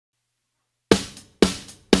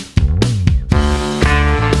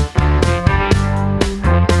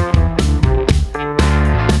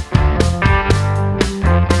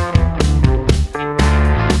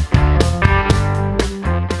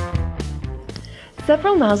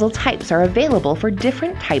Several nozzle types are available for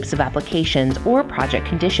different types of applications or project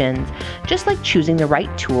conditions, just like choosing the right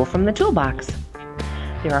tool from the toolbox.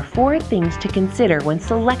 There are 4 things to consider when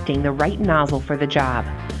selecting the right nozzle for the job.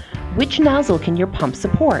 Which nozzle can your pump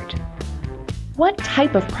support? What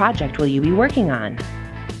type of project will you be working on?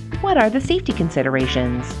 What are the safety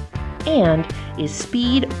considerations? And is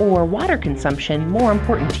speed or water consumption more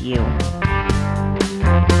important to you?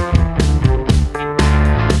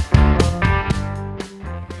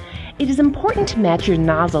 It is important to match your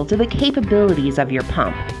nozzle to the capabilities of your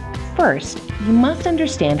pump. First, you must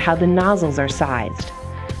understand how the nozzles are sized.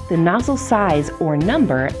 The nozzle size or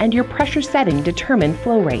number and your pressure setting determine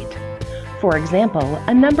flow rate. For example,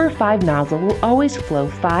 a number 5 nozzle will always flow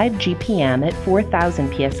 5 GPM at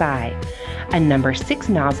 4,000 psi. A number 6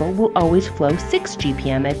 nozzle will always flow 6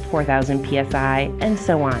 GPM at 4,000 psi, and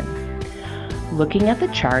so on. Looking at the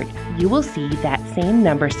chart, you will see that same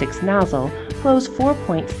number 6 nozzle flows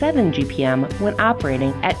 4.7 GPM when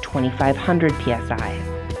operating at 2,500 psi.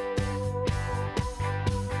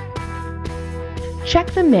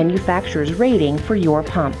 Check the manufacturer's rating for your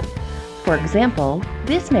pump. For example,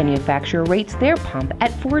 this manufacturer rates their pump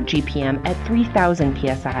at 4 GPM at 3,000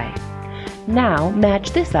 psi. Now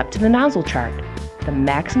match this up to the nozzle chart. The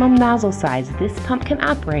maximum nozzle size this pump can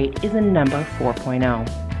operate is a number 4.0.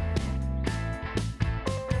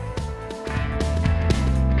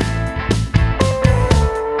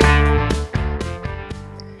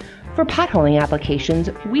 For potholing applications,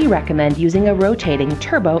 we recommend using a rotating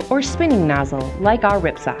turbo or spinning nozzle like our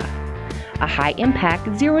ripsaw. A high-impact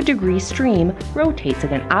 0-degree stream rotates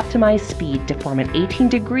at an optimized speed to form an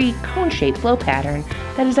 18-degree cone-shaped flow pattern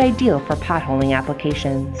that is ideal for potholing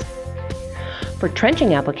applications. For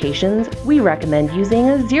trenching applications, we recommend using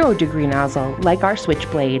a 0-degree nozzle like our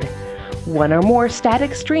switchblade. One or more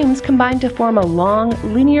static streams combine to form a long,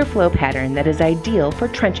 linear flow pattern that is ideal for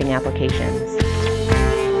trenching applications.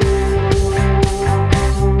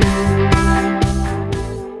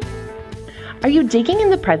 Are you digging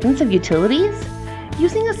in the presence of utilities?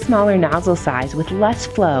 Using a smaller nozzle size with less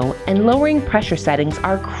flow and lowering pressure settings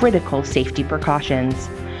are critical safety precautions.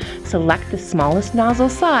 Select the smallest nozzle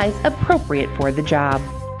size appropriate for the job.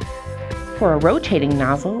 For a rotating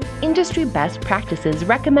nozzle, industry best practices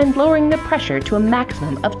recommend lowering the pressure to a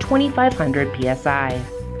maximum of 2,500 psi.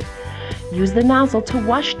 Use the nozzle to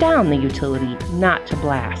wash down the utility, not to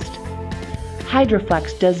blast.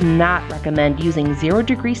 Hydra-Flex does not recommend using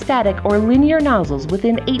 0-degree static or linear nozzles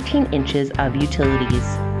within 18 inches of utilities.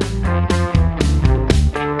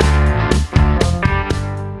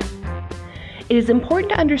 It is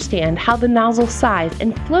important to understand how the nozzle size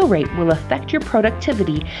and flow rate will affect your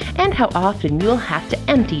productivity and how often you will have to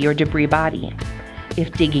empty your debris body.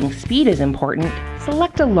 If digging speed is important,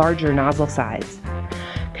 select a larger nozzle size.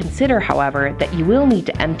 Consider, however, that you will need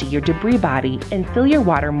to empty your debris body and fill your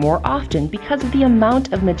water more often because of the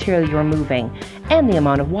amount of material you are moving and the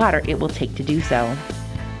amount of water it will take to do so.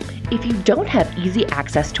 If you don't have easy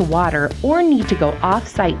access to water or need to go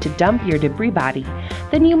off-site to dump your debris body,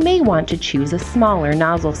 then you may want to choose a smaller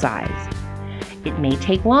nozzle size. It may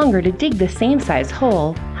take longer to dig the same size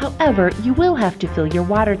hole, however, you will have to fill your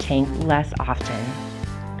water tank less often.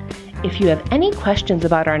 If you have any questions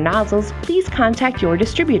about our nozzles, please contact your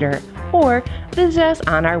distributor or visit us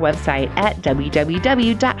on our website at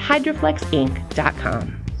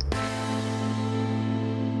www.hydroflexinc.com.